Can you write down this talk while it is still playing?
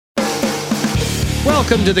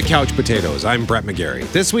Welcome to the Couch Potatoes. I'm Brett McGarry.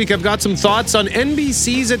 This week I've got some thoughts on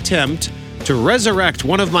NBC's attempt to resurrect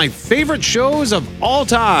one of my favorite shows of all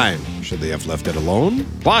time. Should they have left it alone?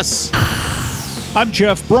 Plus, I'm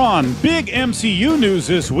Jeff Braun. Big MCU news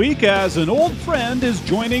this week as an old friend is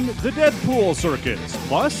joining the Deadpool circus.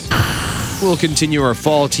 Plus, we'll continue our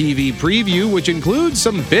fall TV preview, which includes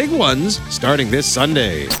some big ones starting this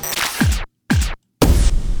Sunday.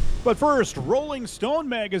 but first, Rolling Stone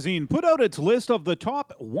magazine put out its list of the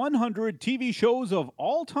top 100 TV shows of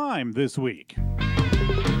all time this week.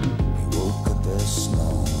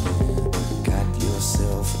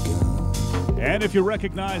 And if you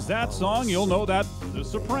recognize that song, you'll know that The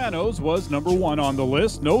Sopranos was number one on the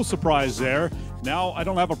list. No surprise there. Now, I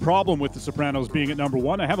don't have a problem with The Sopranos being at number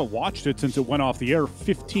one. I haven't watched it since it went off the air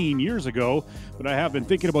 15 years ago, but I have been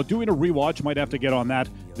thinking about doing a rewatch. Might have to get on that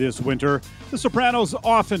this winter. The Sopranos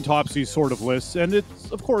often tops these sort of lists, and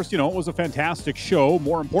it's, of course, it was a fantastic show.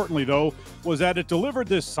 More importantly, though, was that it delivered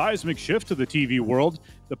this seismic shift to the TV world.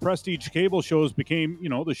 The prestige cable shows became,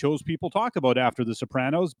 the shows people talk about after The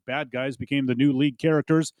Sopranos. Bad guys became the new lead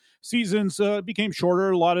characters. Seasons became shorter.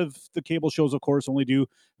 A lot of the cable shows, of course, only do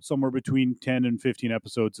somewhere between 10 and 15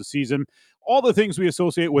 episodes a season. All the things we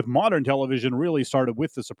associate with modern television really started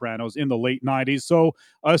with The Sopranos in the late 90s. So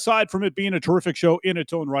aside from it being a terrific show in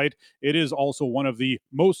its own right, it is also one of the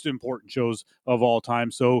most important shows of all time.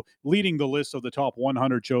 So leading the list of the top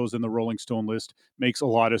 100 shows in the Rolling Stone list makes a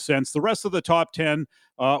lot of sense. The rest of the top 10,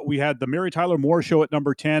 we had The Mary Tyler Moore Show at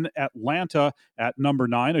number 10, Atlanta at number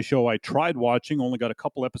 9, a show I tried watching, only got a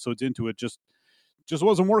couple episodes into it, just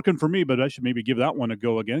wasn't working for me, but I should maybe give that one a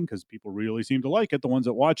go again because people really seem to like it, the ones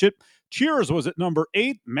that watch it. Cheers was at number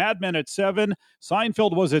 8, Mad Men at 7,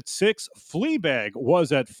 Seinfeld was at 6, Fleabag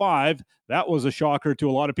was at 5. That was a shocker to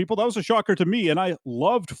a lot of people. That was a shocker to me, and I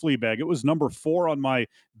loved Fleabag. It was number 4 on my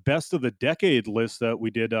best of the decade list that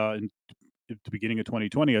we did at the beginning of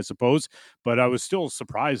 2020, I suppose, but I was still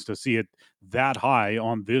surprised to see it that high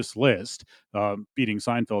on this list. Beating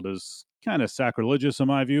Seinfeld is kind of sacrilegious in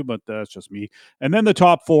my view, but that's just me. And then the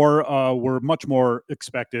top 4 were much more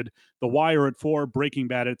expected. The Wire at 4, Breaking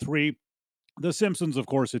Bad at 3, The Simpsons, of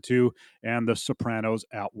course, at 2, and The Sopranos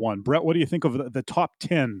at 1. Brett, what do you think of the top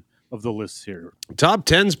 10 of the lists here? Top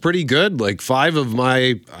 10's pretty good. Like 5 of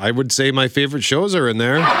I would say my favorite shows are in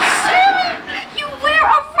there. You wear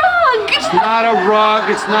a rug! It's not a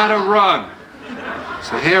rug, it's not a rug.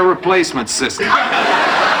 It's a hair replacement system.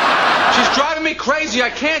 She's driving me crazy. I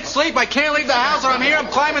can't sleep. I can't leave the house. I'm here. I'm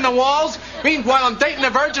climbing the walls. Meanwhile, I'm dating a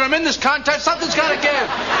virgin. I'm in this contest. Something's got to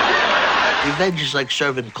give. Revenge is like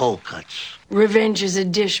serving cold cuts. Revenge is a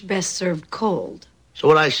dish best served cold. So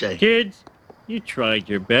what I say? Kids, you tried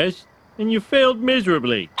your best, and you failed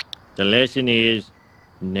miserably. The lesson is,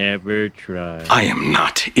 never try. I am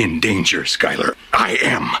not in danger, Skylar. I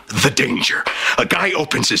am the danger. A guy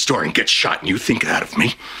opens his door and gets shot, and you think that of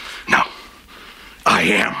me? No. I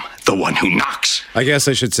am the one who knocks. I guess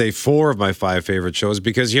I should say 4 of my 5 favorite shows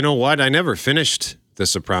because you know what? I never finished The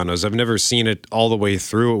Sopranos. I've never seen it all the way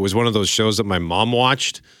through. It was one of those shows that my mom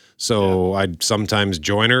watched. So I'd sometimes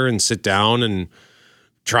join her and sit down and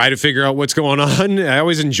try to figure out what's going on. I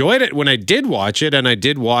always enjoyed it when I did watch it, and I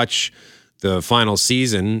did watch the final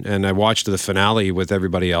season, and I watched the finale with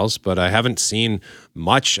everybody else, but I haven't seen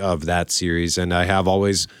much of that series, and I have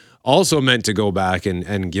always also meant to go back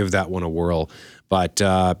and give that one a whirl. But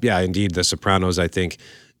indeed, The Sopranos, I think,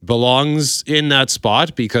 belongs in that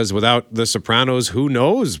spot because without The Sopranos, who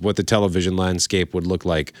knows what the television landscape would look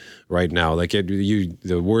like right now? Like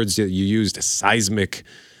the words that you used, seismic,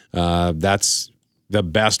 that's the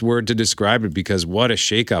best word to describe it because what a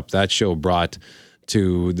shakeup that show brought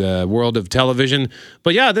to the world of television.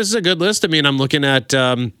 But yeah, this is a good list. I mean, I'm looking at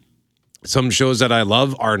some shows that I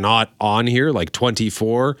love are not on here, like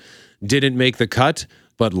 24 didn't make the cut,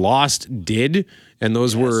 but Lost did. And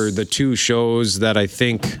those were the 2 shows that I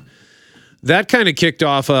think that kind of kicked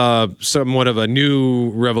off somewhat of a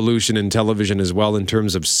new revolution in television as well in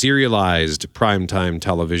terms of serialized primetime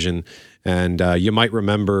television. And you might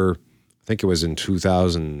remember, I think it was in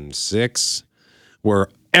 2006, where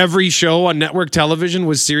every show on network television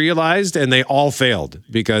was serialized and they all failed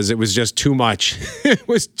because it was just too much. It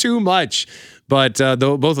was too much. But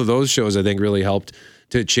both of those shows, I think, really helped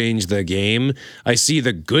to change the game. I see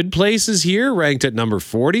The Good Place is here, ranked at number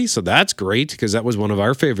 40, so that's great because that was one of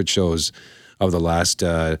our favorite shows of the last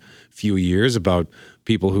few years about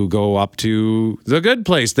people who go up to the good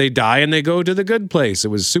place. They die and they go to the good place. It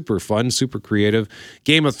was super fun, super creative.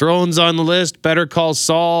 Game of Thrones on the list, Better Call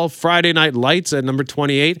Saul, Friday Night Lights at number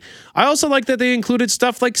 28. I also like that they included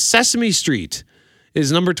stuff like Sesame Street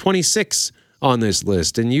is number 26 on this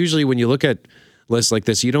list. And usually when you look at list like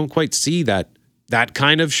this, you don't quite see that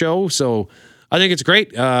kind of show. So I think it's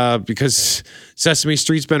great because Sesame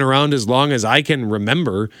Street's been around as long as I can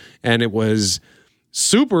remember, and it was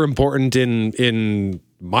super important in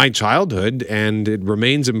my childhood, and it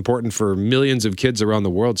remains important for millions of kids around the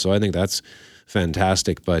world. So I think that's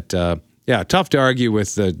fantastic. But yeah, tough to argue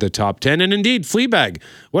with the top 10. And indeed, Fleabag,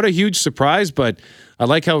 what a huge surprise. But I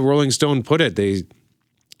like how Rolling Stone put it.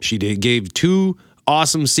 She gave 2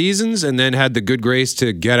 awesome seasons and then had the good grace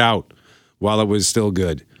to get out while it was still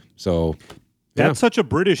good. So that's such a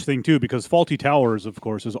British thing, too, because Fawlty Towers, of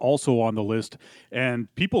course, is also on the list. And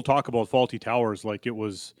people talk about Fawlty Towers like it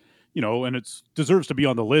was, and it deserves to be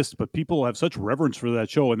on the list, but people have such reverence for that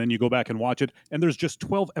show. And then you go back and watch it, and there's just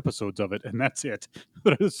 12 episodes of it, and that's it.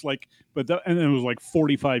 But it's like, and it was like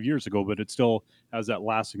 45 years ago, but it still has that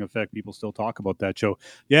lasting effect. People still talk about that show.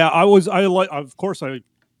 Yeah, I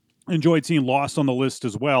enjoyed seeing Lost on the list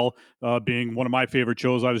as well, being one of my favorite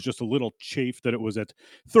shows. I was just a little chafed that it was at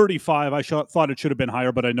 35. I thought it should have been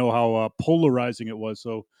higher, but I know how polarizing it was.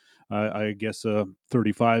 So I guess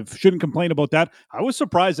 35. Shouldn't complain about that. I was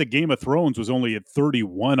surprised that Game of Thrones was only at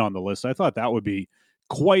 31 on the list. I thought that would be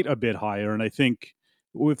quite a bit higher. And I think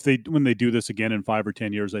when they do this again in 5 or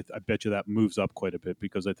 10 years, I bet you that moves up quite a bit,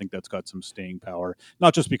 because I think that's got some staying power.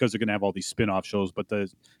 Not just because they're going to have all these spin-off shows, but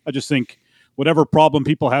I just think whatever problem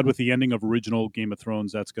people had with the ending of original Game of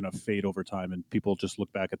Thrones, that's going to fade over time, and people just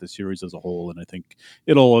look back at the series as a whole, and I think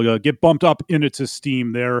it'll get bumped up in its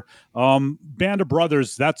esteem there. Band of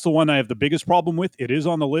Brothers, that's the one I have the biggest problem with. It is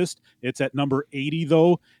on the list. It's at number 80,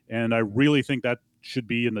 though, and I really think that should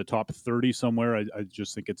be in the top 30 somewhere. I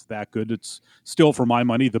just think it's that good. It's still, for my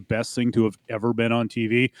money, the best thing to have ever been on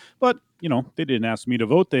TV. But, they didn't ask me to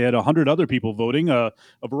vote. They had 100 other people voting, a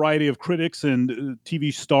variety of critics and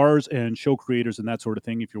TV stars and show creators and that sort of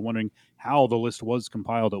thing. If you're wondering how the list was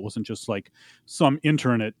compiled, it wasn't just like some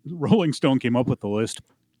intern at Rolling Stone came up with the list.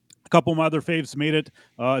 A couple of my other faves made it.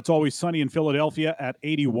 It's Always Sunny in Philadelphia at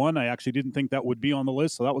 81. I actually didn't think that would be on the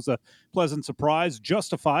list, so that was a pleasant surprise.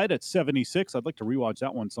 Justified at 76. I'd like to rewatch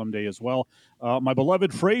that one someday as well. My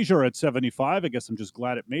Beloved Frasier at 75. I guess I'm just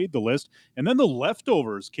glad it made the list. And then The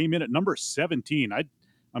Leftovers came in at number 17.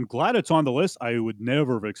 I'm glad it's on the list. I would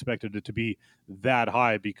never have expected it to be that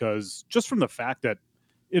high, because just from the fact that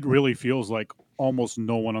it really feels like almost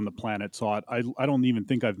no one on the planet saw it. I don't even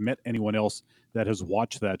think I've met anyone else that has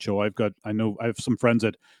watched that show. I have some friends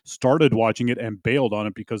that started watching it and bailed on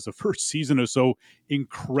it because the first season is so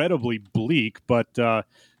incredibly bleak. But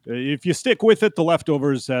if you stick with it, The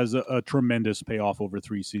Leftovers has a tremendous payoff over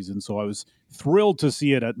 3 seasons. So I was thrilled to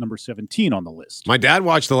see it at number 17 on the list. My dad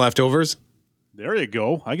watched The Leftovers. There you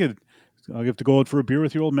go. I'll have to go out for a beer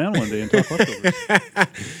with your old man one day and talk leftovers.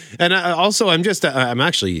 And also, I'm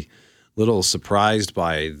actually a little surprised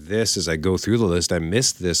by this as I go through the list. I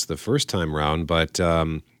missed this the first time round, but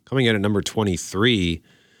coming in at number 23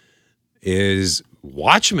 is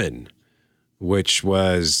Watchmen, which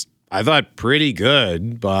was, I thought, pretty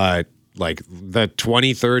good, but like the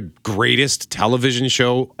 23rd greatest television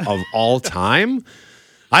show of all time.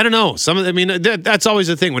 I don't know. That's always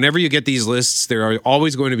the thing. Whenever you get these lists, there are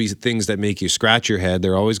always going to be things that make you scratch your head.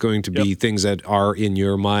 There are always going to be things that are, in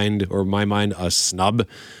your mind or my mind, a snub.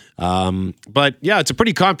 But yeah, it's a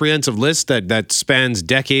pretty comprehensive list that spans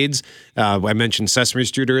decades. I mentioned Sesame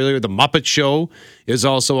Street earlier. The Muppet Show is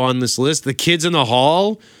also on this list. The Kids in the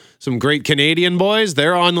Hall, some great Canadian boys,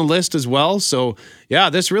 they're on the list as well. So yeah,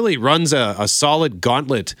 this really runs a solid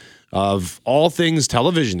gauntlet of all things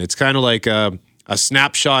television. It's kind of like a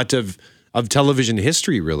snapshot of television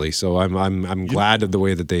history, really. So I'm glad of the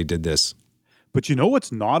way that they did this. But you know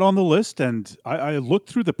what's not on the list? And I looked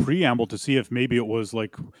through the preamble to see if maybe it was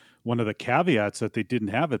like one of the caveats that they didn't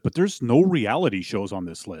have it. But there's no reality shows on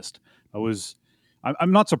this list.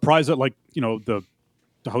 I'm not surprised that, like, the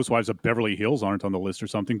Housewives of Beverly Hills aren't on the list or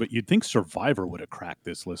something. But you'd think Survivor would have cracked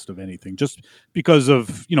this list of anything, just because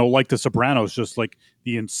of, like The Sopranos, just like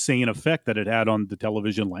the insane effect that it had on the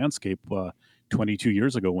television landscape 22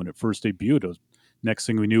 years ago when it first debuted. Next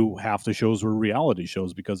thing we knew, half the shows were reality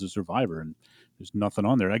shows because of Survivor, and there's nothing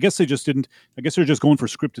on there. I guess they're just going for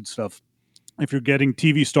scripted stuff. If you're getting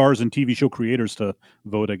TV stars and TV show creators to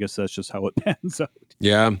vote, I guess that's just how it pans out.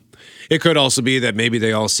 Yeah. It could also be that maybe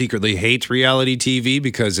they all secretly hate reality TV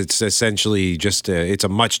because it's essentially just it's a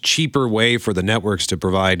much cheaper way for the networks to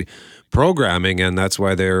provide programming, and that's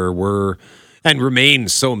why there were and remain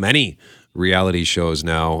so many reality shows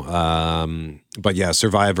now. But yeah,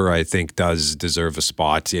 Survivor, I think, does deserve a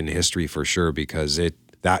spot in history for sure, because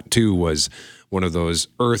that too was one of those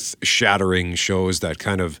earth-shattering shows that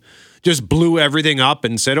kind of just blew everything up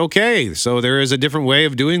and said, okay, so there is a different way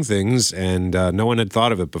of doing things, and no one had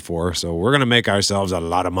thought of it before. So we're going to make ourselves a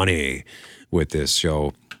lot of money with this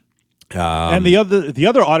show. And the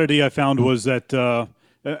other oddity I found was that,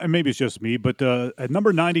 and maybe it's just me, but at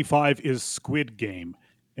number 95 is Squid Game.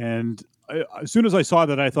 And as soon as I saw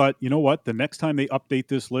that, I thought, you know what? The next time they update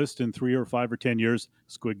this list in 3 or 5 or 10 years,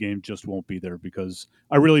 Squid Game just won't be there, because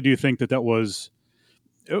I really do think that was...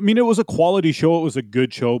 I mean, it was a quality show. It was a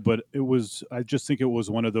good show, but I just think it was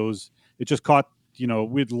one of those, it just caught,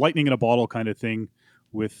 with lightning in a bottle kind of thing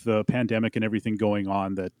with the pandemic and everything going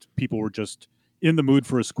on, that people were just in the mood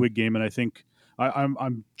for a Squid Game. And I think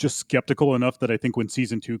I'm just skeptical enough that I think when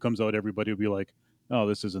season 2 comes out, everybody will be like, oh,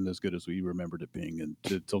 this isn't as good as we remembered it being. And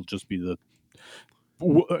it'll just be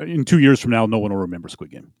in 2 years from now, no one will remember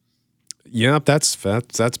Squid Game. Yeah, that's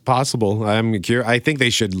possible. I'm curious. I think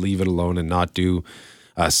they should leave it alone and not do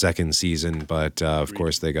a second season, but of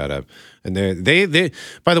course they gotta. And they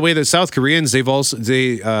by the way, the South Koreans,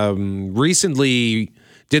 they recently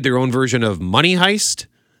did their own version of Money Heist,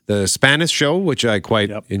 the Spanish show, which I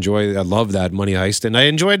quite enjoy. I love that Money Heist, and I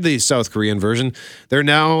enjoyed the South Korean version. They're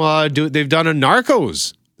now they've done a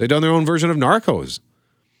Narcos. They've done their own version of Narcos.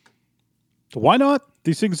 Why not?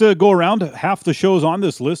 These things go around. Half the shows on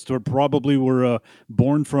this list were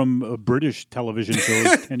born from British television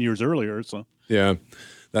shows 10 years earlier. So yeah,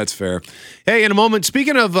 that's fair. Hey, in a moment,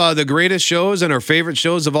 speaking of the greatest shows and our favorite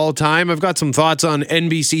shows of all time, I've got some thoughts on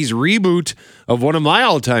NBC's reboot of one of my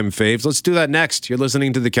all-time faves. Let's do that next. You're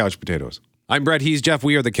listening to The Couch Potatoes. I'm Brett. He's Jeff.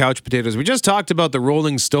 We are The Couch Potatoes. We just talked about the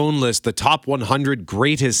Rolling Stone list, the top 100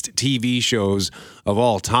 greatest TV shows of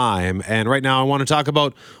all time. And right now I want to talk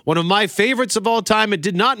about one of my favorites of all time. It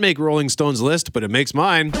did not make Rolling Stone's list, but it makes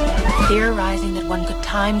mine. Theorizing that one could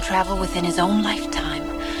time travel within his own lifetime,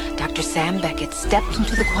 Dr. Sam Beckett stepped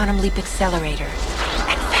into the Quantum Leap Accelerator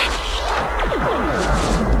and vanished.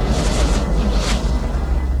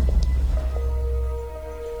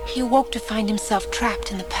 He awoke to find himself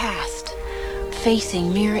trapped in the past,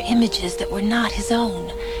 facing mirror images that were not his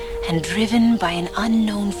own, and driven by an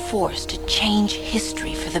unknown force to change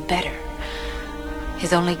history for the better.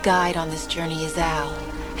 His only guide on this journey is Al,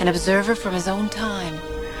 an observer from his own time,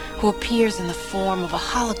 who appears in the form of a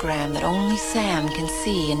hologram that only Sam can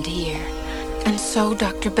see and hear. And so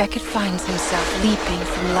Dr. Beckett finds himself leaping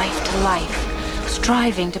from life to life,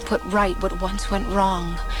 striving to put right what once went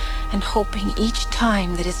wrong, and hoping each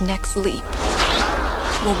time that his next leap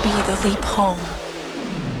will be the leap home.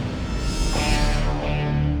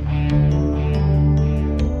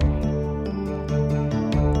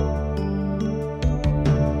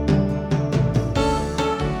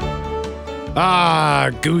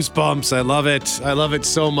 Goosebumps. I love it. I love it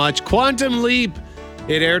so much. Quantum Leap.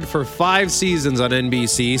 It aired for 5 seasons on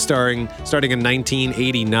NBC, starting in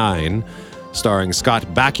 1989, starring Scott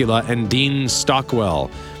Bakula and Dean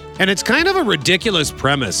Stockwell. And it's kind of a ridiculous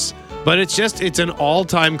premise, but it's an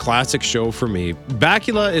all-time classic show for me.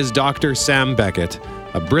 Bakula is Dr. Sam Beckett,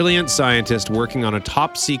 a brilliant scientist working on a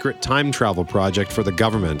top-secret time travel project for the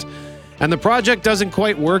government. And the project doesn't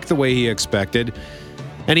quite work the way he expected,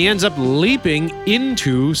 and he ends up leaping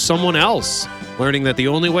into someone else, learning that the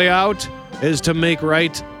only way out is to make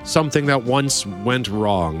right something that once went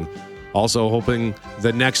wrong. Also hoping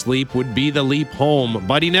the next leap would be the leap home,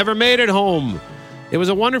 but he never made it home. It was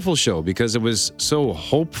a wonderful show because it was so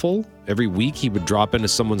hopeful. Every week he would drop into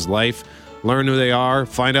someone's life, learn who they are,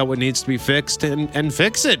 find out what needs to be fixed, and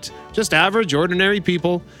fix it. Just average, ordinary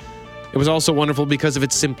people. It was also wonderful because of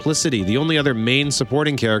its simplicity. The only other main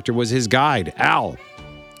supporting character was his guide, Al,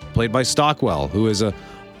 played by Stockwell, who he's a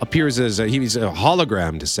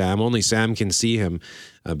hologram to Sam. Only Sam can see him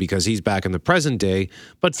because he's back in the present day.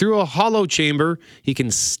 But through a hollow chamber, he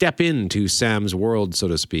can step into Sam's world, so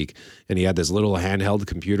to speak. And he had this little handheld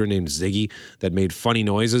computer named Ziggy that made funny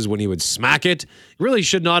noises when he would smack it. It really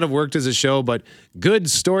should not have worked as a show, but good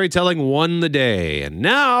storytelling won the day. And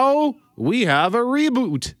now we have a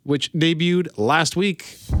reboot, which debuted last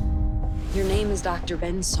week. Your name is Dr.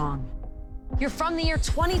 Ben Song. You're from the year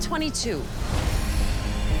 2022.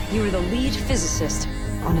 You were the lead physicist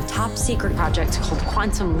on a top secret project called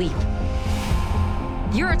Quantum Leap.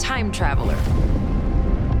 You're a time traveler.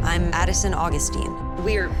 I'm Addison Augustine.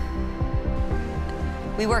 We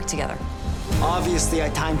work together. Obviously, I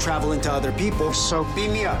time travel into other people, so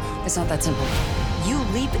beam me up. It's not that simple. You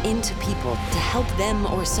leap into people to help them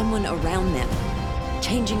or someone around them,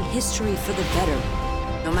 changing history for the better.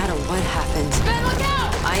 No matter what happens, Ben, look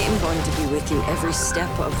out! I am going to be with you every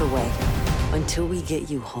step of the way until we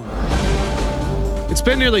get you home. It's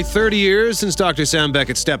been nearly 30 years since Dr. Sam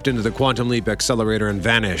Beckett stepped into the Quantum Leap accelerator and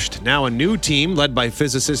vanished. Now a new team, led by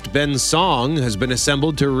physicist Ben Song, has been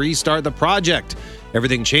assembled to restart the project.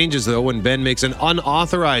 Everything changes, though, when Ben makes an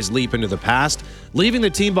unauthorized leap into the past, leaving the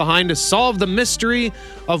team behind to solve the mystery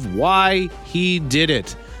of why he did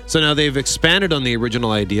it. So now they've expanded on the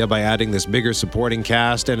original idea by adding this bigger supporting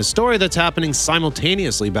cast and a story that's happening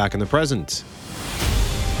simultaneously back in the present.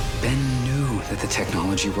 Ben knew that the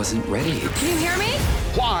technology wasn't ready. Can you hear me?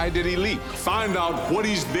 Why did he leap? Find out what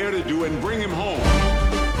he's there to do and bring him home.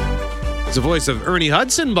 It's the voice of Ernie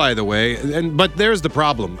Hudson, by the way, but there's the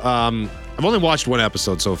problem. I've only watched one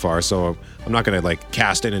episode so far, so I'm not going to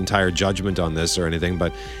cast an entire judgment on this or anything,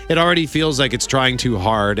 but it already feels like it's trying too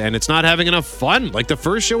hard and it's not having enough fun. Like the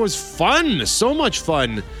first show was fun, so much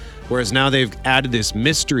fun, whereas now they've added this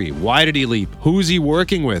mystery. Why did he leap? Who's he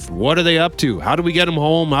working with? What are they up to? How do we get him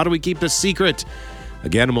home? How do we keep this secret?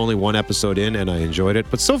 Again, I'm only one episode in and I enjoyed it,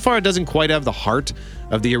 but so far it doesn't quite have the heart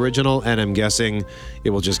of the original, and I'm guessing it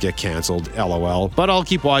will just get canceled, LOL. But I'll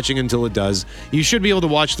keep watching until it does. You should be able to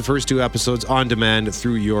watch the first 2 episodes on demand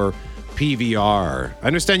through your PVR. I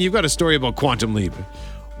understand you've got a story about Quantum Leap.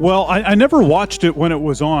 Well, I never watched it when it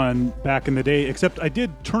was on back in the day, except I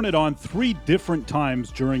did turn it on 3 different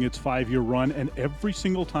times during its 5-year run, and every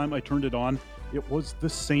single time I turned it on, it was the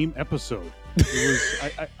same episode. It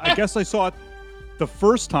was, I guess I saw it the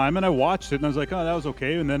first time and I watched it and I was like, oh, that was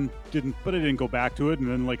okay, and then I didn't go back to it, and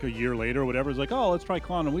then a year later or whatever, it's like, oh, let's try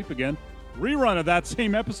Quantum Leap again. Rerun of that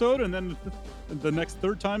same episode, and then the next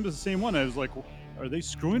third time is the same one. I was like, are they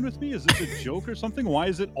screwing with me? Is this a joke or something? Why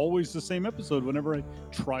is it always the same episode whenever I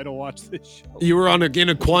try to watch this show? You were in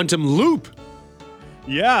a quantum loop.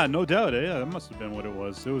 Yeah, no doubt. Yeah, that must have been what it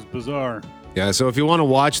was. It was bizarre. Yeah, so if you want to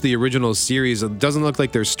watch the original series, it doesn't look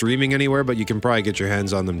like they're streaming anywhere, but you can probably get your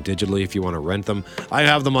hands on them digitally if you want to rent them. I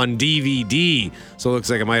have them on DVD, so it looks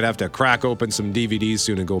like I might have to crack open some DVDs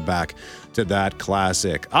soon and go back to that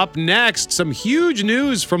classic. Up next, some huge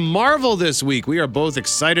news from Marvel this week. We are both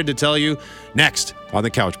excited to tell you next on the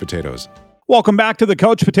Couch Potatoes. Welcome back to the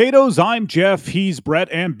Couch Potatoes. I'm Jeff, he's Brett,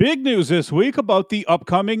 and big news this week about the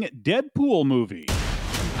upcoming Deadpool movie.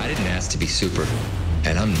 I didn't ask to be super,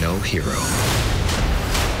 and I'm no hero.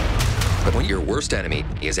 But when your worst enemy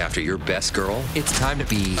is after your best girl, it's time to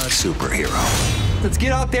be a superhero. Let's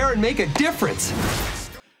get out there and make a difference.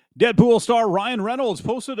 Deadpool star Ryan Reynolds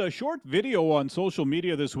posted a short video on social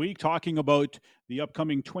media this week talking about the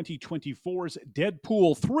upcoming 2024's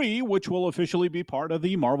Deadpool 3, which will officially be part of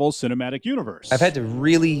the Marvel Cinematic Universe. I've had to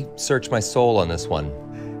really search my soul on this one.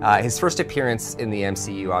 His first appearance in the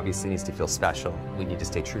MCU obviously needs to feel special. We need to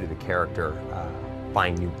stay true to the character,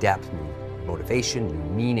 find new depth, new motivation,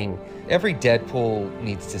 new meaning. Every Deadpool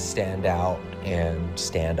needs to stand out and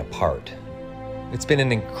stand apart. It's been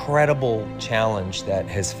an incredible challenge that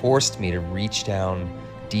has forced me to reach down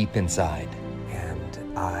deep inside,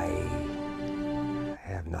 and I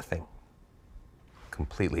have nothing.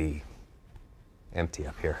 Completely empty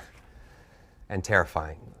up here, and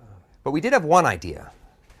terrifying. But we did have one idea.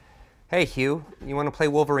 Hey, Hugh, you want to play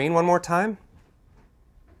Wolverine one more time?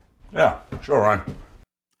 Yeah, sure, Ryan.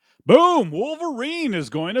 Boom! Wolverine is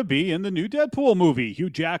going to be in the new Deadpool movie. Hugh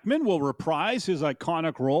Jackman will reprise his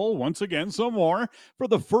iconic role once again some more for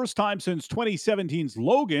the first time since 2017's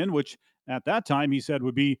Logan, which at that time he said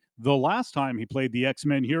would be the last time he played the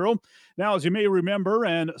X-Men hero. Now, as you may remember,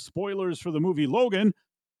 and spoilers for the movie Logan,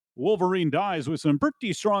 Wolverine dies with some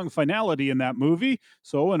pretty strong finality in that movie.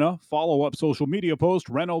 So in a follow-up social media post,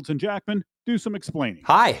 Reynolds and Jackman do some explaining.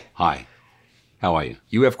 Hi. How are you?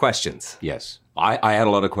 You have questions. Yes. I had a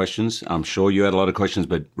lot of questions. I'm sure you had a lot of questions,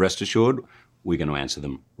 but rest assured, we're going to answer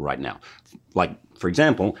them right now. Like, for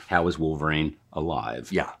example, how is Wolverine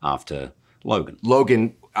alive after Logan?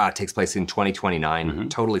 Logan takes place in 2029.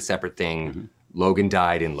 Totally separate thing. Logan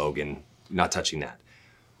died in Logan. Not touching that.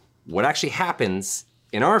 What actually happens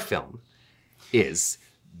in our film is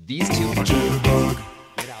these two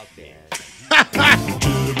get out there.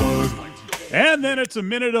 And then it's a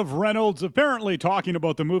minute of Reynolds apparently talking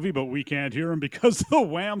about the movie, but we can't hear him because the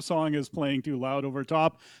Wham song is playing too loud over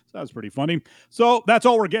top. So that's pretty funny. So that's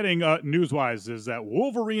all we're getting news-wise, is that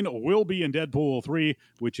Wolverine will be in Deadpool 3,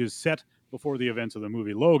 which is set before the events of the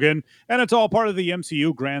movie Logan. And it's all part of the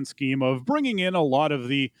MCU grand scheme of bringing in a lot of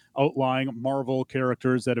the outlying Marvel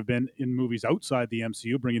characters that have been in movies outside the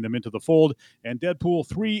MCU, bringing them into the fold. And Deadpool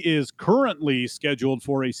 3 is currently scheduled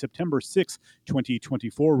for a September 6th,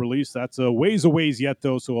 2024 release. That's a ways yet,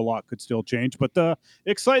 though, so a lot could still change. But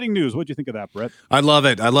exciting news. What do you think of that, Brett? I love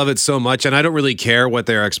it. I love it so much. And I don't really care what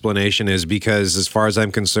their explanation is, because as far as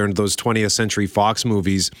I'm concerned, those 20th Century Fox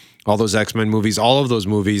movies all those X-Men movies, all of those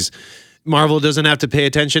movies, Marvel doesn't have to pay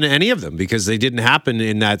attention to any of them because they didn't happen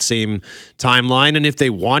in that same timeline. And if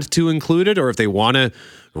they want to include it or if they want to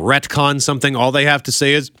retcon something, all they have to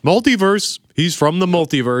say is multiverse. He's from the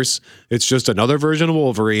multiverse. It's just another version of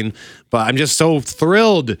Wolverine. But I'm just so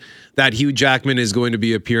thrilled that Hugh Jackman is going to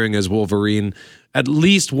be appearing as Wolverine at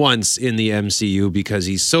least once in the MCU because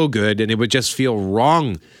he's so good, and it would just feel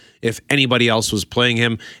wrong if anybody else was playing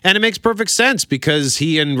him. And it makes perfect sense because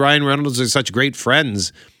he and Ryan Reynolds are such great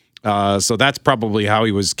friends. So that's probably how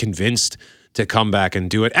he was convinced to come back and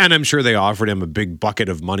do it. And I'm sure they offered him a big bucket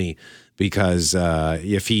of money because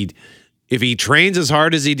if he trains as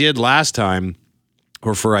hard as he did last time,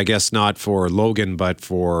 or for, I guess, not for Logan, but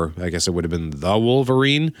for, I guess it would have been the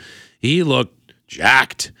Wolverine, he looked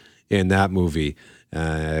jacked in that movie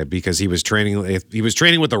because he was training with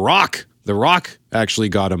The Rock. The Rock actually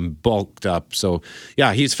got him bulked up. So,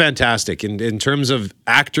 yeah, he's fantastic. In terms of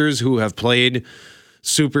actors who have played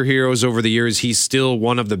superheroes over the years, he's still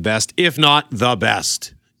one of the best, if not the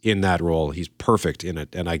best, in that role. He's perfect in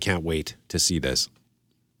it, and I can't wait to see this.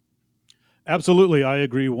 Absolutely, I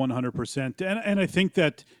agree 100%. And I think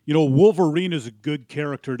that, Wolverine is a good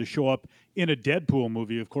character to show up in a Deadpool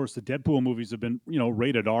movie. Of course, the Deadpool movies have been,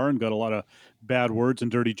 rated R and got a lot of bad words and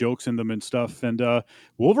dirty jokes in them and stuff. And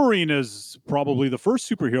Wolverine is probably the first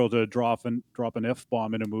superhero to drop an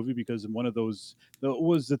F-bomb in a movie because in one of those,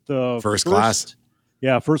 was it the First Class?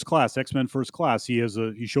 Yeah, First Class, X-Men First Class.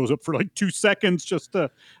 He shows up for like 2 seconds just to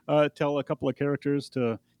tell a couple of characters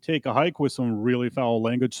to take a hike with some really foul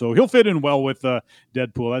language. So he'll fit in well with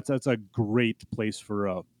Deadpool. That's a great place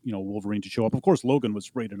for Wolverine to show up. Of course, Logan was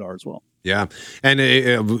rated R as well. Yeah, and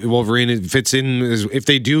Wolverine fits in. If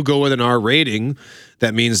they do go with an R rating,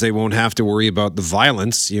 that means they won't have to worry about the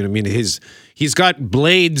violence. He's got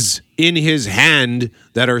blades in his hand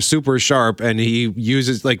that are super sharp, and he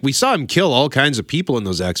uses, like, we saw him kill all kinds of people in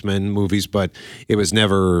those X-Men movies, but we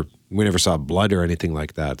never saw blood or anything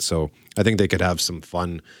like that. So I think they could have some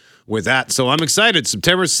fun with that. So I'm excited.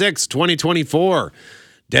 September 6th, 2024,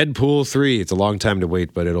 Deadpool 3. It's a long time to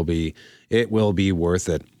wait, but it will be worth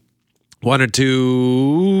it. Wanted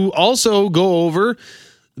to also go over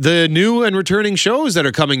the new and returning shows that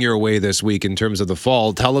are coming your way this week in terms of the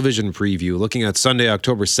fall television preview. Looking at Sunday,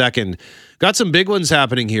 October 2nd. Got some big ones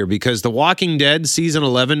happening here because The Walking Dead Season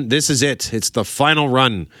 11, this is it. It's the final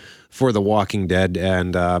run for The Walking Dead.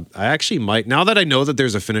 And I actually might, now that I know that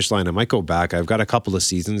there's a finish line, I might go back. I've got a couple of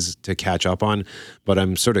seasons to catch up on, but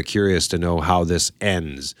I'm sort of curious to know how this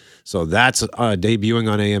ends. So that's debuting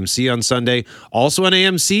on AMC on Sunday. Also on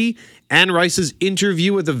AMC, Anne Rice's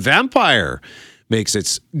Interview with the Vampire makes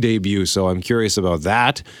its debut, so I'm curious about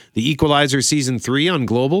that. The Equalizer Season 3 on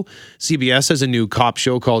Global. CBS has a new cop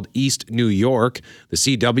show called East New York. The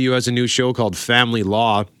CW has a new show called Family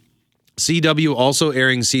Law. CW also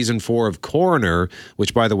airing Season 4 of Coroner,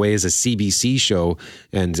 which, by the way, is a CBC show,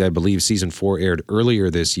 and I believe Season 4 aired earlier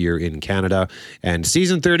this year in Canada. And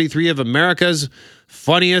Season 33 of America's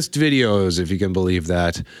Funniest Videos, if you can believe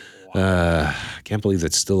that. I can't believe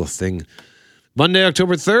that's still a thing. Monday,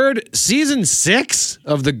 October 3rd, Season 6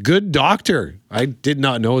 of The Good Doctor. I did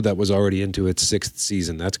not know that was already into its 6th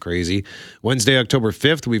season. That's crazy. Wednesday, October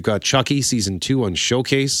 5th, we've got Chucky, Season 2 on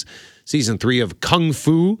Showcase. Season 3 of Kung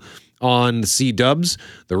Fu on C-Dubs.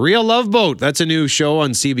 The Real Love Boat, that's a new show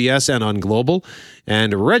on CBS and on Global.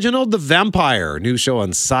 And Reginald the Vampire, new show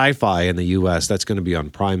on Sci-Fi in the U.S. That's going to be on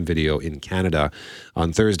Prime Video in Canada.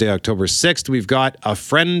 On Thursday, October 6th, we've got A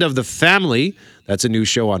Friend of the Family. That's a new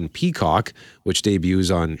show on Peacock, which debuts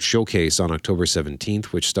on Showcase on October 17th,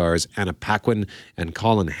 which stars Anna Paquin and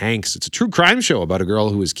Colin Hanks. It's a true crime show about a girl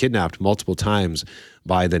who was kidnapped multiple times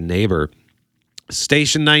by the neighbor.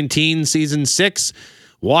 Station 19, Season 6.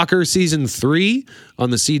 Walker Season 3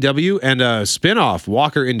 on the CW, and a spin-off,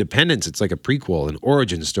 Walker Independence. It's like a prequel, an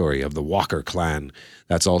origin story of the Walker clan.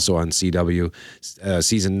 That's also on CW.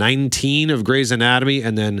 Season 19 of Grey's Anatomy,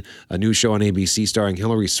 and then a new show on ABC starring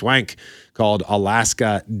Hilary Swank called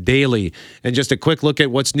Alaska Daily. And just a quick look at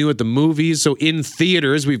what's new at the movies. So in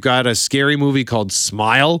theaters, we've got a scary movie called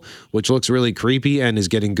Smile, which looks really creepy and is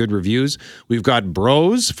getting good reviews. We've got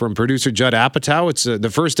Bros from producer Judd Apatow. It's the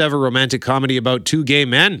first ever romantic comedy about two gay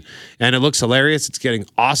men, and it looks hilarious. It's getting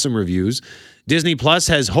awesome reviews. Disney Plus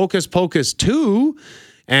has Hocus Pocus 2,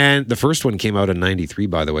 and the first one came out in 93,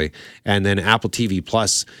 by the way. And then Apple TV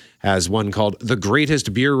Plus has one called The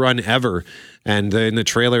Greatest Beer Run Ever. And in the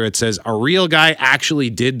trailer, it says, a real guy actually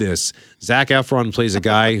did this. Zac Efron plays a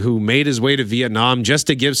guy who made his way to Vietnam just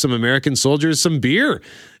to give some American soldiers some beer.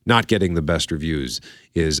 Not getting the best reviews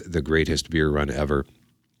is The Greatest Beer Run Ever.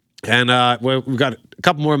 And we've got a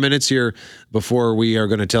couple more minutes here before we are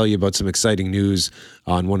going to tell you about some exciting news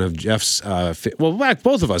on one of Jeff's.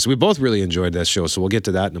 Both of us, we both really enjoyed that show, so we'll get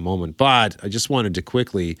to that in a moment. But I just wanted to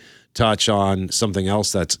quickly touch on something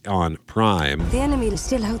else that's on Prime. The enemy is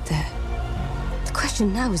still out there. The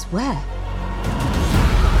question now is where?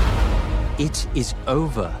 It is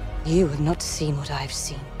over. You have not seen what I've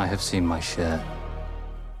seen. I have seen my share.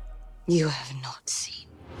 You have not seen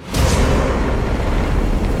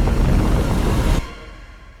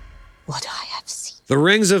what I have seen. The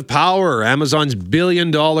Rings of Power, Amazon's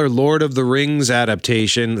billion-dollar Lord of the Rings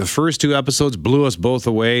adaptation. The first 2 episodes blew us both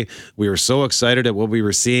away. We were so excited at what we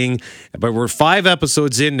were seeing. But we're 5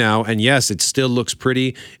 episodes in now, and yes, it still looks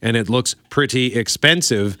pretty, and it looks pretty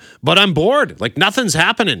expensive. But I'm bored. Like, nothing's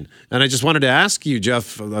happening. And I just wanted to ask you,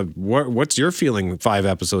 Jeff, what's your feeling 5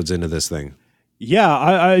 episodes into this thing? Yeah,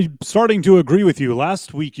 I'm starting to agree with you.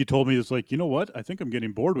 Last week you told me, it's like, you know what? I think I'm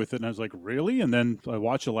getting bored with it. And I was like, really? And then I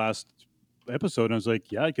watched the last episode and I was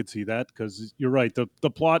like, yeah, I could see that, because you're right. The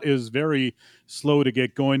plot is very slow to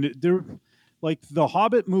get going. They're like the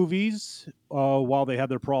Hobbit movies, while they had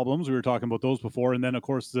their problems, we were talking about those before. And then, of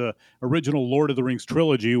course, the original Lord of the Rings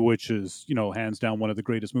trilogy, which is, hands down one of the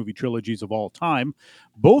greatest movie trilogies of all time.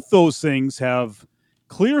 Both those things have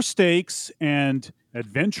clear stakes and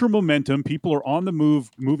adventure momentum. People are on the move,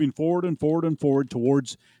 moving forward and forward and forward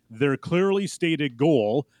towards their clearly stated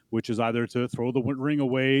goal, which is either to throw the ring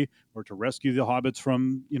away or to rescue the hobbits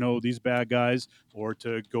from, these bad guys, or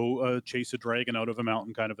to go chase a dragon out of a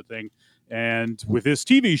mountain, kind of a thing. And with this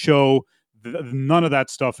TV show, none of that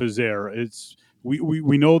stuff is there. It's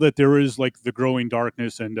we know that there is like the growing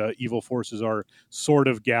darkness and evil forces are sort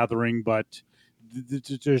of gathering, but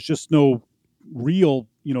there's just no real,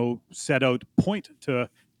 set out point to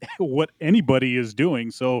what anybody is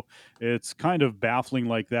doing. So it's kind of baffling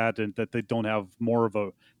like that, and that they don't have more of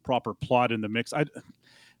a proper plot in the mix.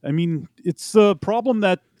 I mean, it's a problem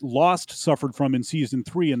that Lost suffered from in season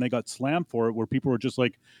 3, and they got slammed for it, where people were just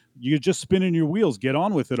like, you're just spinning your wheels, get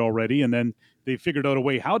on with it already. And then they figured out a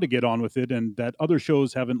way how to get on with it, and that other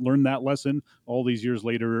shows haven't learned that lesson all these years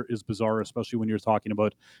later is bizarre, especially when you're talking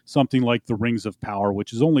about something like The Rings of Power,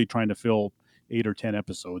 which is only trying to fill 8 or 10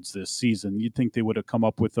 episodes this season. You'd think they would have come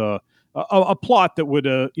up with a plot that would,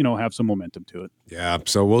 have some momentum to it. Yeah,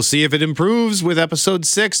 so we'll see if it improves with episode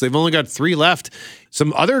 6. They've only got 3 left.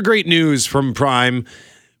 Some other great news from Prime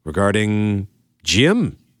regarding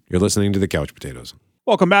Jim. You're listening to The Couch Potatoes.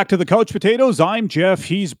 Welcome back to The Couch Potatoes. I'm Jeff,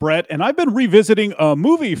 he's Brett, and I've been revisiting a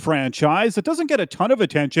movie franchise that doesn't get a ton of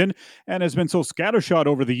attention and has been so scattershot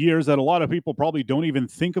over the years that a lot of people probably don't even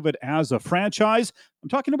think of it as a franchise. I'm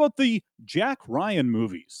talking about the Jack Ryan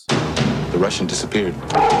movies. The Russian disappeared.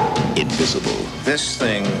 Invisible. This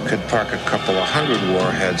thing could park a couple of 100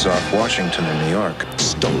 warheads off Washington and New York.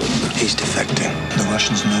 Stolen. He's defecting. The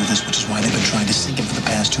Russians know this, which is why they've been trying to sink him for the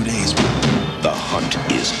past 2 days. The hunt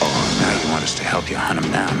is on. Now you want us to help you hunt him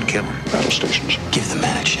down and kill him. Battle stations. Give the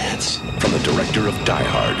man a chance. From the director of Die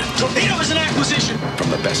Hard. Torpedo is an acquisition. From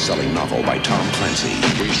the best-selling novel by Tom Clancy.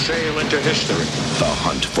 We sail into history. The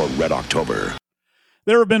Hunt for Red October.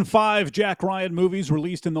 There have been 5 Jack Ryan movies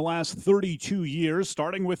released in the last 32 years,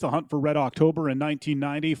 starting with The Hunt for Red October in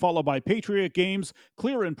 1990, followed by Patriot Games,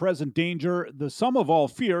 Clear and Present Danger, The Sum of All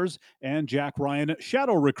Fears, and Jack Ryan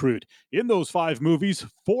Shadow Recruit. In those 5 movies,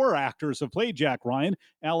 4 actors have played Jack Ryan: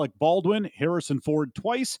 Alec Baldwin, Harrison Ford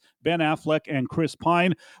twice, Ben Affleck, and Chris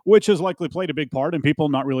Pine, which has likely played a big part in people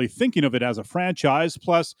not really thinking of it as a franchise.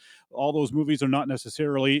 Plus, all those movies are not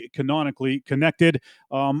necessarily canonically connected.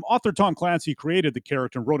 Author Tom Clancy created the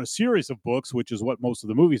character and wrote a series of books, which is what most of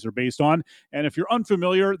the movies are based on. And if you're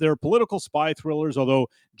unfamiliar, they're political spy thrillers, although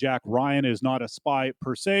Jack Ryan is not a spy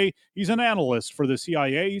per se. He's an analyst for the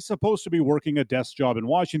CIA. He's supposed to be working a desk job in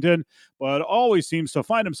Washington, but always seems to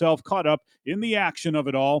find himself caught up in the action of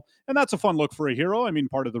it all. And that's a fun look for a hero. I mean,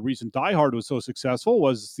 part of the reason Die Hard was so successful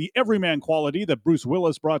was the everyman quality that Bruce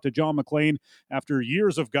Willis brought to John McClane after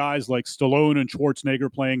years of guys like Stallone and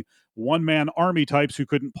Schwarzenegger playing one-man army types who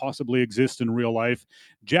couldn't possibly exist in real life.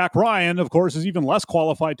 Jack Ryan, of course, is even less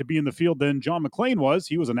qualified to be in the field than John McClane was.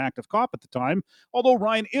 He was an active cop at the time, although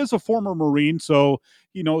Ryan is a former Marine, so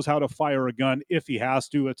he knows how to fire a gun if he has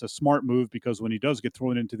to. It's a smart move, because when he does get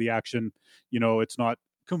thrown into the action, it's not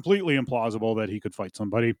completely implausible that he could fight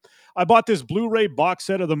somebody. I bought this Blu-ray box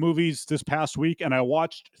set of the movies this past week, and I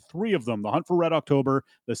watched 3 of them: The Hunt for Red October,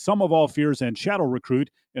 The Sum of All Fears, and Shadow Recruit.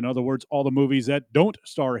 In other words, all the movies that don't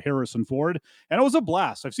star Harrison Ford. And it was a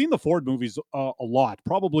blast. I've seen the Ford movies a lot,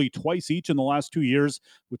 probably twice each in the last 2 years,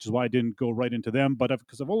 which is why I didn't go right into them. But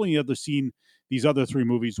because I've only ever seen these other 3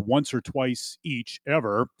 movies once or twice each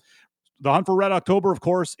ever. The Hunt for Red October, of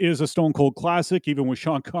course, is a stone cold classic, even with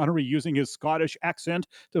Sean Connery using his Scottish accent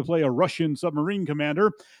to play a Russian submarine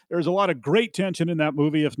commander. There's a lot of great tension in that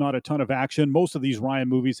movie, if not a ton of action. Most of these Ryan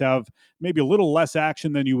movies have maybe a little less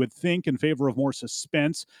action than you would think in favor of more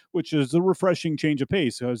suspense, which is a refreshing change of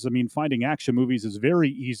pace. Because, finding action movies is very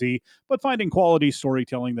easy, but finding quality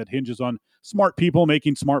storytelling that hinges on smart people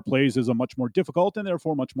making smart plays is a much more difficult and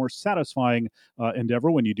therefore much more satisfying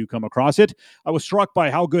endeavor when you do come across it. I was struck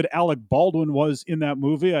by how good Alec Baldwin was in that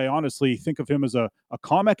movie. I honestly think of him as a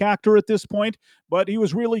comic actor at this point, but he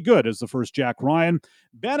was really good as the first Jack Ryan.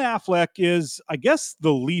 Ben Affleck is, I guess,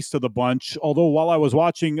 the least of the bunch, although while I was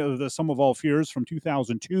watching The Sum of All Fears from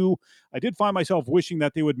 2002, I did find myself wishing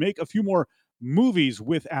that they would make a few more movies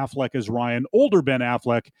with Affleck as Ryan. Older Ben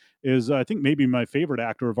Affleck is, I think, maybe my favorite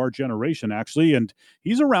actor of our generation, actually, and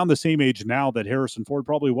he's around the same age now that Harrison Ford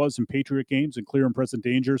probably was in Patriot Games and Clear and Present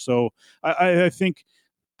Danger, so I think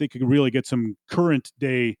they could really get some current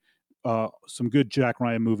day, some good Jack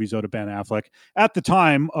Ryan movies out of Ben Affleck. At the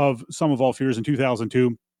time of Sum of All Fears in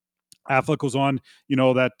 2002, Affleck was on,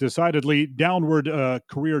 that decidedly downward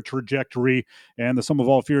career trajectory, and The Sum of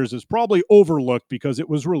All Fears is probably overlooked because it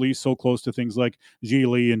was released so close to things like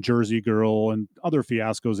Geely and Jersey Girl and other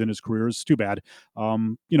fiascos in his career. It's too bad.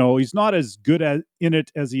 He's not as good in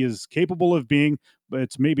it as he is capable of being, but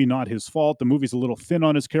it's maybe not his fault. The movie's a little thin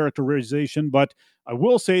on his characterization, but I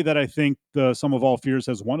will say that I think The Sum of All Fears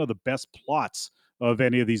has one of the best plots of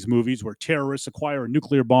any of these movies, where terrorists acquire a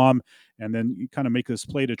nuclear bomb and then you kind of make this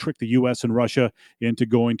play to trick the U.S. and Russia into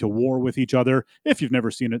going to war with each other. If you've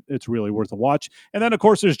never seen it, it's really worth a watch. And then, of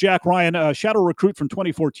course, there's Jack Ryan, Shadow Recruit from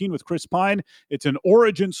 2014 with Chris Pine. It's an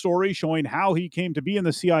origin story showing how he came to be in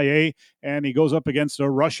the CIA, and he goes up against a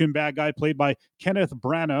Russian bad guy played by Kenneth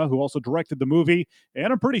Branagh, who also directed the movie.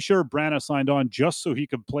 And I'm pretty sure Branagh signed on just so he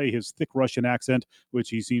could play his thick Russian accent,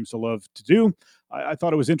 which he seems to love to do. I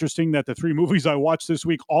thought it was interesting that the three movies I watched this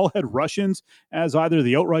week all had Russians as either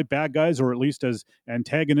the outright bad guys or at least as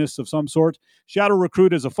antagonists of some sort. Shadow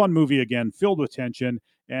Recruit is a fun movie, again, filled with tension,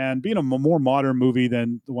 and being a more modern movie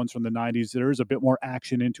than the ones from the 90s, there is a bit more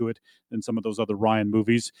action into it than some of those other Ryan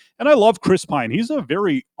movies. And I love Chris Pine. He's a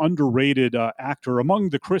very underrated actor among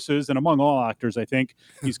the Chris's and among all actors, I think.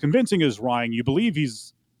 He's convincing as Ryan. You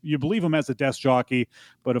believe him as a desk jockey,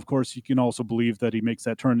 but of course you can also believe that he makes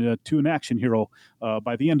that turn into an action hero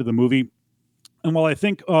by the end of the movie. And while I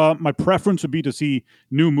think my preference would be to see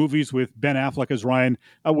new movies with Ben Affleck as Ryan,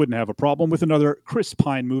 I wouldn't have a problem with another Chris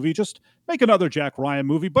Pine movie. Just make another Jack Ryan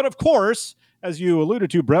movie. But of course, as you alluded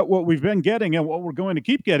to, Brett, what we've been getting and what we're going to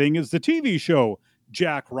keep getting is the TV show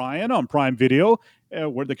Jack Ryan on Prime Video,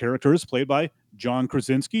 where the character is played by John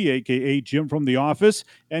Krasinski, a.k.a. Jim from The Office,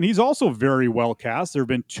 and he's also very well cast. There have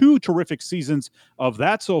been 2 terrific seasons of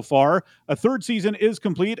that so far. A 3rd season is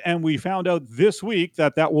complete, and we found out this week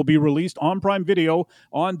that will be released on Prime Video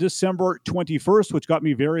on December 21st, which got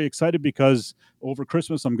me very excited because over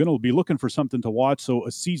Christmas I'm going to be looking for something to watch, so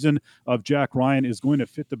a season of Jack Ryan is going to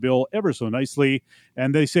fit the bill ever so nicely,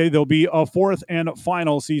 and they say there'll be a 4th and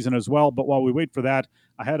final season as well, but while we wait for that,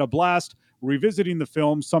 I had a blast revisiting the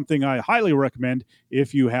film, something I highly recommend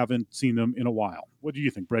if you haven't seen them in a while. What do you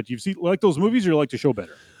think, Brett? You've seen like those movies, or you like the show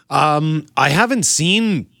better? I haven't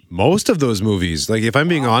seen most of those movies. Like, if I'm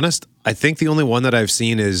being honest, I think the only one that I've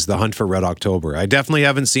seen is The Hunt for Red October. I definitely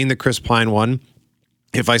haven't seen the Chris Pine one.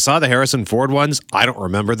 If I saw the Harrison Ford ones, I don't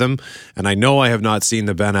remember them, and I know I have not seen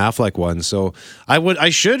the Ben Affleck ones. So I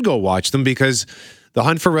should go watch them, because The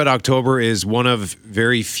Hunt for Red October is one of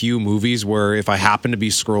very few movies where if I happen to be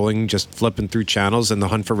scrolling, just flipping through channels, and The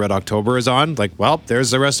Hunt for Red October is on, like, well,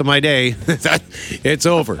 there's the rest of my day. It's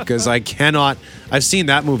over, because I cannot. I've seen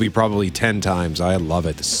that movie probably 10 times. I love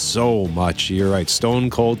it so much. You're right. Stone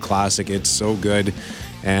cold classic. It's so good.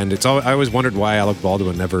 And I always wondered why Alec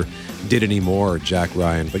Baldwin never did any more Jack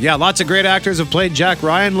Ryan. But yeah, lots of great actors have played Jack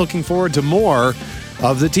Ryan. Looking forward to more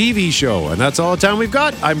of the TV show. And that's all the time we've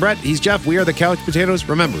got. I'm Brett. He's Jeff. We are the Couch Potatoes.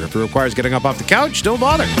 Remember, if it requires getting up off the couch, don't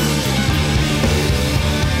bother.